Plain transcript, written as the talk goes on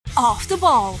Off the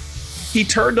Ball. He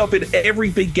turned up in every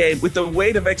big game with the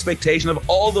weight of expectation of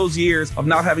all those years of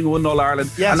not having won All-Ireland.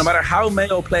 Yes. And no matter how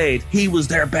Mayo played, he was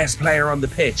their best player on the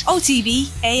pitch. OTB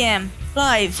AM.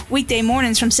 Live weekday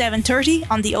mornings from 7:30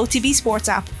 on the OTB Sports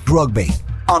app. Rugby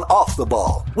on Off the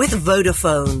Ball. With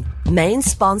Vodafone, main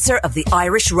sponsor of the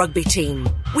Irish rugby team.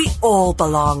 We all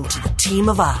belong to the team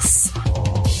of us.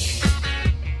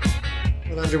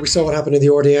 Well, Andrew, we saw what happened in the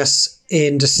RDS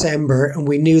in December, and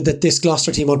we knew that this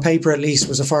Gloucester team, on paper at least,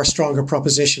 was a far stronger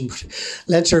proposition. But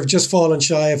Leinster have just fallen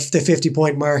shy of the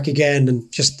 50-point mark again, and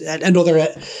just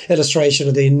another illustration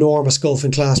of the enormous gulf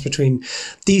in class between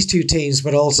these two teams,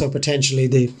 but also potentially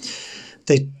the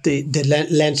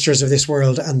Leinsters of this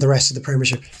world and the rest of the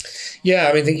Premiership. Yeah,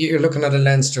 I mean, I think you're looking at a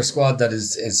Leinster squad that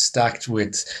is stacked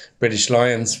with British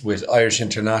Lions, with Irish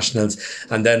internationals,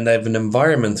 and then they have an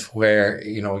environment where,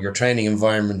 you know, your training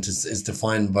environment is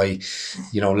defined by,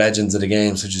 you know, legends of the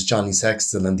game such as Johnny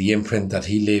Sexton, and the imprint that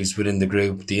he leaves within the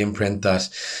group, the imprint that,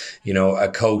 you know, a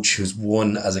coach who's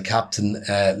won as a captain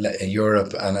in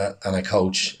Europe and a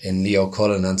coach in Leo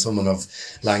Cullen and someone of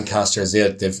Lancaster's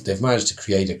ilk, they've managed to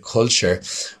create a culture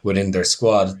within their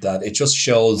squad that it just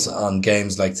shows on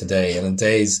games like today. And in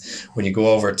days when you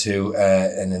go over to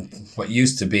what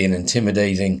used to be an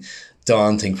intimidating,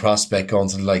 daunting prospect going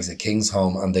to the likes of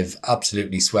Kingsholm, and they've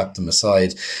absolutely swept them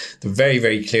aside. Very,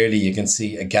 very clearly you can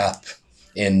see a gap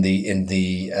in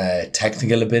the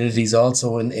technical abilities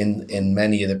also in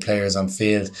many of the players on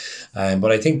field.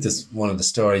 But I think this one of the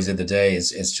stories of the day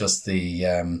is just the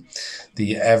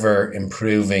ever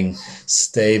improving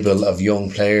stable of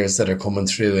young players that are coming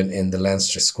through in the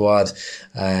Leinster squad,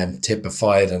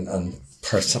 typified and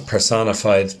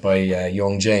personified by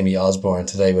young Jamie Osborne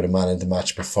today with a man in the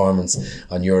match performance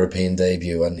on European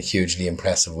debut, and hugely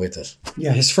impressive with it.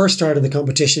 Yeah, his first start in the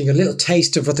competition, a little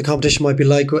taste of what the competition might be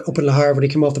like up in Le Havre when he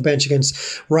came off the bench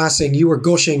against Racing. You were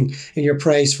gushing in your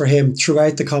praise for him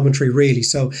throughout the commentary, really.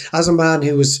 So as a man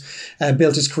who was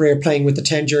built his career playing with the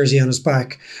 10 jersey on his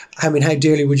back, I mean, how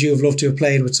dearly would you have loved to have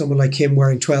played with someone like him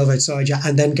wearing 12 outside you,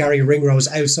 and then Gary Ringrose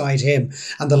outside him,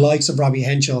 and the likes of Robbie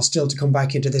Henshaw still to come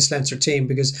back into this Leinster team?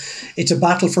 Because it's a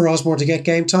battle for Osborne to get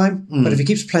game time. But if he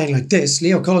keeps playing like this,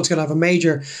 Leo Cullen's going to have a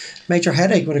major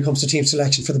headache when it comes to team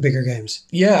selection for the bigger games.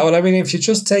 Yeah, well, I mean, if you're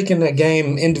just taking a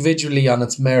game individually on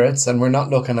its merits, and we're not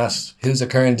looking at who's a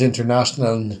current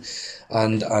international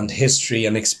and history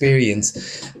and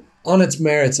experience, on its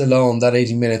merits alone, that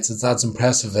 80 minutes, that's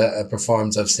impressive a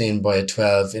performance I've seen by a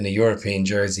 12 in a European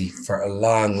jersey for a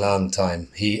long, long time.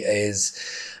 He is...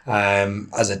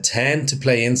 as a 10 to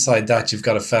play inside that, you've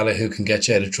got a fella who can get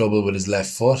you out of trouble with his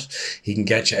left foot. He can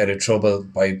get you out of trouble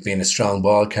by being a strong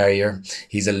ball carrier.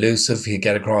 He's elusive. He'll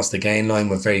get across the gain line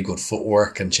with very good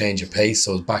footwork and change of pace,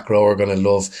 so his back row are going to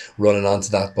love running onto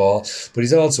that ball. But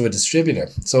he's also a distributor,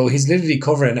 so he's literally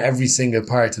covering every single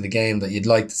part of the game that you'd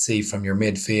like to see from your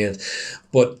midfield.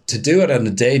 But to do it on the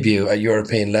debut at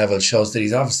European level shows that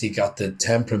he's obviously got the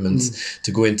temperament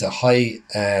to go into high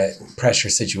pressure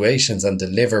situations and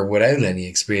deliver without any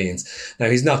experience. Now,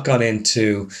 he's not gone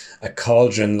into a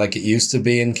cauldron like it used to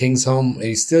be in Kingsholm.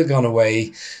 He's still gone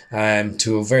away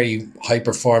to a very high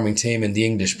performing team in the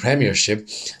English Premiership,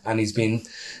 and he's been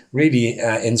really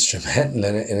instrumental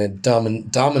in a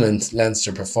dominant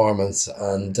Leinster performance.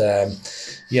 And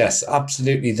yes,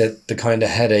 absolutely the kind of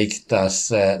headache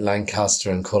that Lancaster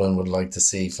and Cullen would like to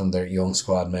see from their young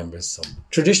squad members. So,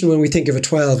 traditionally, when we think of a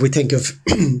 12, we think of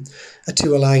a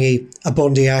Tuolangi, a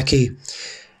Bundy Aki,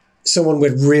 someone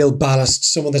with real ballast,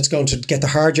 someone that's going to get the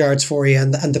hard yards for you,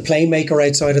 and the playmaker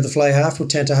outside of the fly half would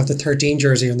tend to have the 13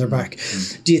 jersey on their back.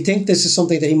 Do you think this is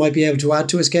something that he might be able to add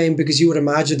to his game? Because you would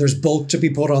imagine there's bulk to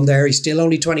be put on there. He's still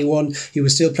only 21. He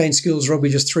was still playing schools rugby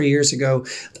just 3 years ago,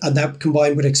 and that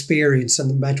combined with experience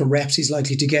and the amount of reps he's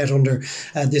likely to get under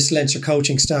this Leinster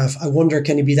coaching staff, I wonder,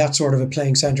 can he be that sort of a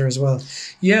playing centre as well?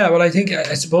 Yeah, well, I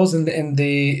suppose in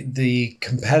the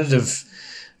competitive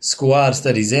squad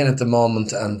that he's in at the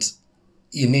moment, and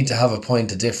you need to have a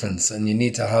point of difference and you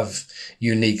need to have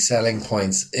unique selling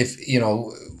points. If, you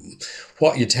know,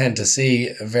 what you tend to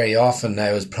see very often now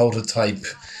is prototype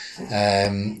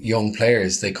young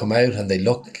players. They come out and they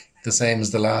look the same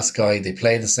as the last guy. They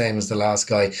play the same as the last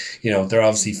guy. You know, they're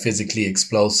obviously physically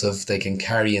explosive. They can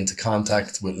carry into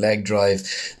contact with leg drive.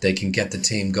 They can get the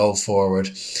team go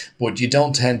forward. But you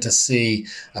don't tend to see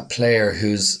a player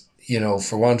who's,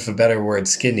 for want of a better word,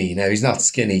 skinny. Now, he's not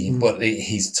skinny, but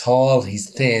he's tall, he's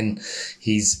thin,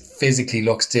 he's physically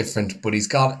looks different, but he's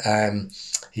got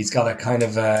a kind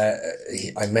of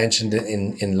I mentioned it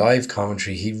in live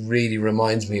commentary, he really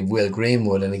reminds me of Will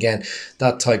Greenwood, and again,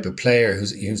 that type of player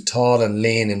who's tall and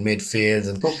lean in midfield,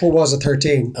 and but was at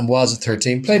 13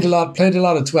 played a lot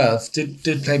at 12,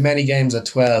 did play many games at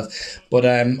 12, but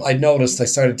I noticed, I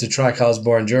started to track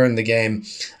Osborne during the game.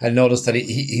 I noticed that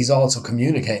he's also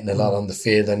communicating a lot on the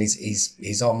field, and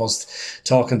he's almost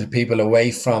talking to people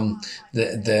away from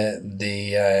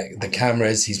the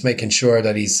cameras. He's making sure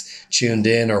that he's tuned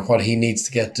in, or what he needs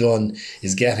to get done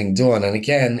is getting done. And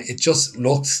again, it just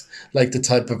looked like the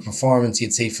type of performance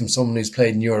you'd see from someone who's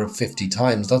played in Europe 50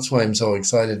 times. That's why I'm so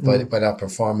excited by that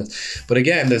performance. But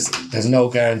again, there's no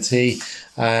guarantee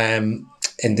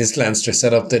in this Leinster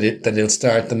setup that he'll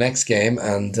start the next game,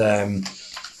 and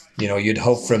you'd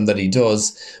hope for him that he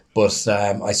does. But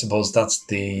I suppose that's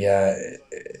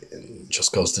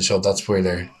just goes to show that's where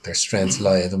their strengths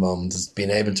lie at the moment, is being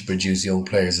able to produce young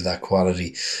players of that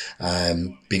quality,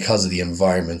 because of the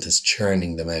environment is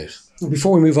churning them out.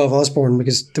 Before we move off Osborne,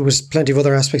 because there was plenty of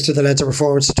other aspects to the Leinster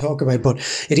performance to talk about, but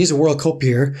it is a World Cup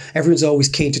year. Everyone's always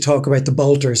keen to talk about the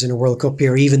bolters in a World Cup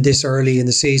year, even this early in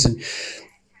the season.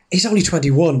 He's only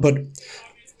 21, but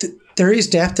there is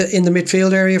depth in the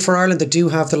midfield area for Ireland that do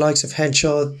have the likes of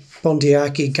Henshaw,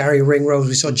 Bundyaki, Gary Ringrose.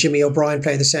 We saw Jimmy O'Brien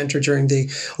play the centre during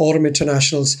the autumn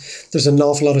internationals. There's an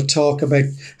awful lot of talk about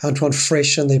Antoine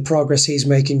Frisch and the progress he's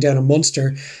making down in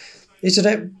Munster. Is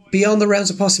it beyond the realms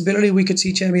of possibility we could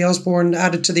see Jamie Osborne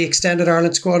added to the extended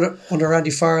Ireland squad under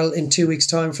Andy Farrell in 2 weeks'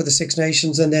 time for the Six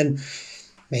Nations, and then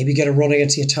maybe get a run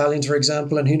against the Italians, for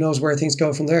example, and who knows where things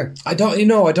go from there? I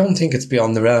don't think it's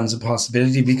beyond the realms of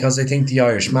possibility, because I think the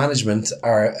Irish management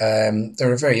are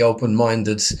they're a very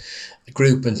open-minded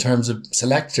group in terms of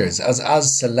selectors.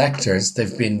 As selectors,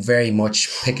 they've been very much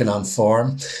picking on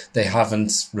form. They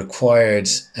haven't required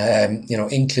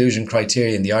inclusion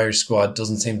criteria in the Irish squad.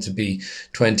 Doesn't seem to be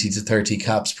 20 to 30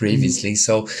 caps previously.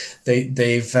 So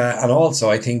they've and also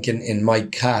I think in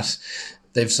Mike Catt,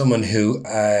 they've someone who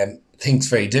thinks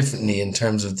very differently in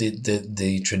terms of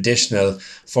the traditional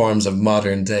forms of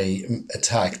modern day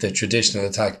attack. The traditional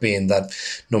attack being that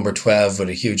number 12 with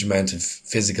a huge amount of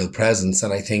physical presence,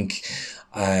 and I think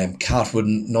Catt would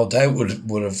no doubt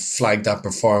would have flagged that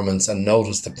performance and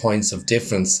noticed the points of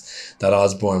difference that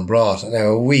Osborne brought. Now,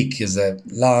 a week is a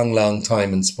long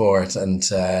time in sport, and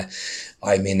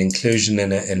inclusion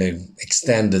in an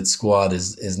extended squad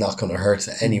is not going to hurt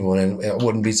anyone, and I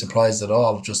wouldn't be surprised at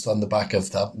all, just on the back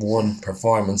of that one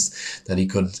performance, that he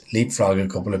could leapfrog a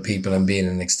couple of people and be in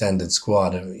an extended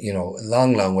squad. A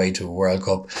long way to a World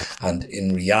Cup, and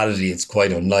in reality it's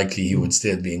quite unlikely he would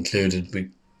still be included,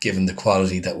 given the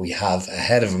quality that we have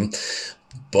ahead of him.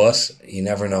 But you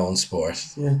never know in sport.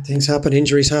 Yeah, things happen,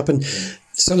 injuries happen.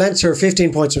 So Leinster,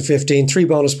 15 points from 15, 3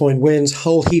 bonus point wins,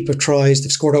 whole heap of tries.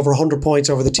 They've scored over 100 points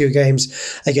over the 2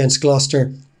 games against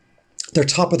Gloucester. They're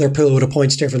top of their pool with a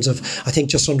points difference of, I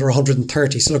think, just under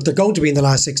 130. So look, they're going to be in the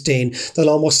last 16. They'll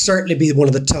almost certainly be one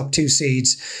of the top 2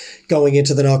 seeds going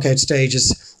into the knockout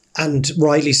stages. And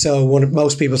rightly so, one of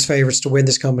most people's favourites to win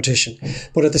this competition.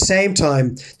 But at the same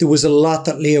time, there was a lot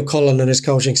that Leo Cullen and his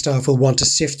coaching staff will want to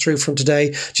sift through from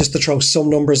today. Just to throw some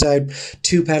numbers out,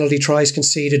 2 penalty tries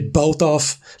conceded, both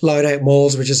off line-out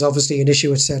mauls, which is obviously an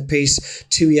issue at set piece,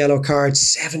 2 yellow cards,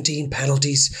 17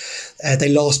 penalties. They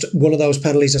lost one of those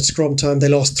penalties at scrum time. They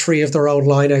lost 3 of their own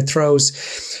line-out throws.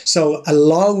 So a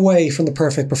long way from the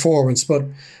perfect performance, but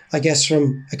I guess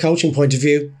from a coaching point of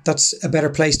view, that's a better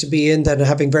place to be in than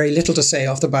having very little to say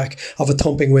off the back of a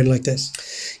thumping win like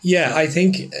this. Yeah, I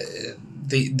think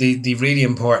the really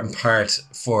important part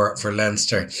for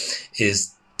Leinster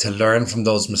is to learn from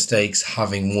those mistakes,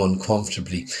 having won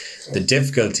comfortably. The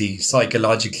difficulty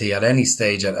psychologically at any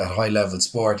stage at high level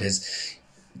sport is,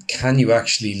 can you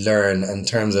actually learn in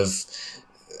terms of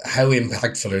how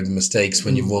impactful are the mistakes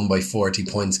when you've won by 40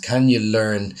 points? Can you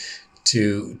learn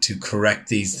to correct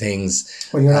these things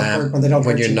when you're not hurt,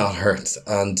 when you're not hurt?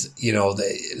 And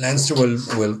Leinster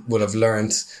will have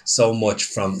learned so much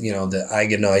from the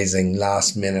agonising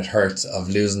last minute hurt of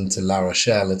losing to La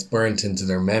Rochelle. It's burnt into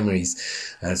their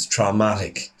memories, and it's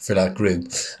traumatic for that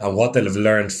group. And what they'll have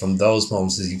learned from those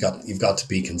moments is you've got to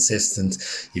be consistent.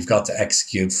 You've got to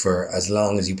execute for as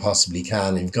long as you possibly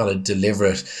can. And you've got to deliver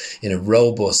it in a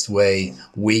robust way,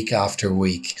 week after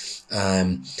week.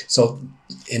 So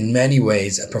in many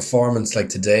ways, a performance like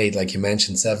today, like you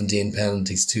mentioned, 17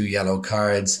 penalties, 2 yellow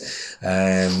cards,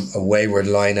 a wayward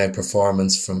line-out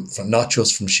performance from not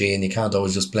just from Sheehan. You can't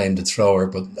always just blame the thrower,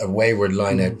 but a wayward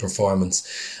line-out performance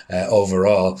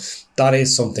overall. That is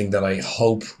is something that I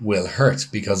hope will hurt,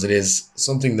 because it is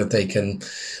something that they can,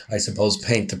 I suppose,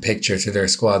 paint the picture to their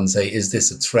squad and say, is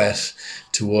this a threat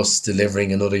to us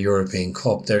delivering another European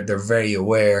Cup? They're very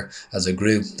aware as a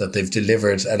group that they've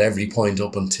delivered at every point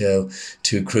up until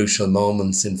 2 crucial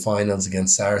moments in finals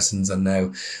against Saracens and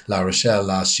now La Rochelle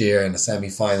last year and a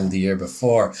semi-final the year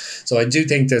before. So I do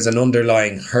think there's an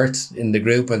underlying hurt in the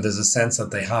group, and there's a sense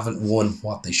that they haven't won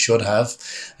what they should have,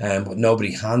 but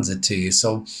nobody hands it to you.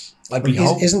 So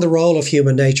isn't the role of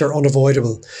human nature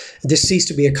unavoidable? This ceased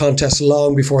to be a contest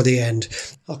long before the end.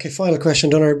 Okay, final question,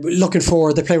 Donner. Looking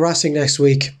forward, they play Racing next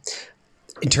week.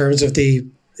 In terms of the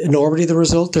enormity of the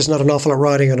result, there's not an awful lot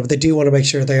riding on it, but they do want to make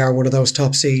sure they are one of those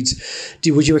top seeds.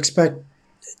 Would you expect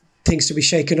things to be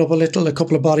shaken up a little? A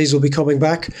couple of bodies will be coming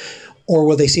back? Or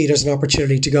will they see it as an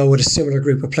opportunity to go with a similar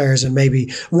group of players and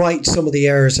maybe right some of the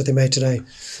errors that they made today?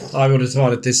 I would have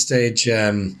thought at this stage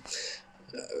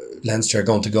Leinster are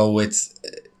going to go with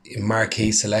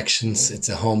marquee selections. It's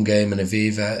a home game in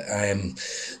Aviva.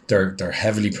 They're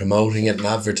heavily promoting it and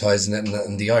advertising it,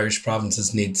 and the Irish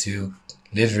provinces need to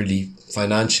literally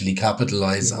financially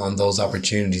capitalise on those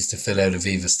opportunities to fill out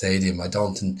Aviva Stadium. I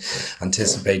don't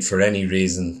anticipate for any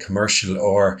reason, commercial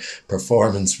or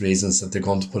performance reasons, that they're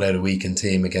going to put out a weakened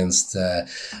team against a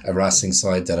Racing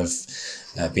side that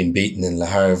have been beaten in Le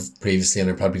Havre previously and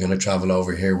are probably going to travel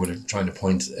over here with trying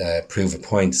to prove a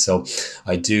point. So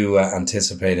I do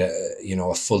anticipate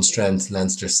a full strength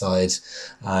Leinster side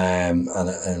and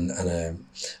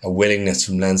a willingness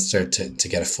from Leinster to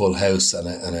get a full house and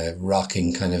a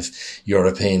rocking kind of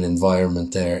European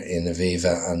environment there in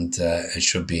Aviva, and it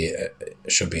should be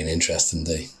an interesting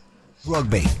day.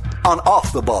 Rugby on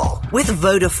Off the Ball. With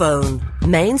Vodafone,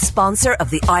 main sponsor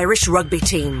of the Irish rugby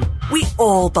team. We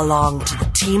all belong to the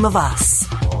team of us.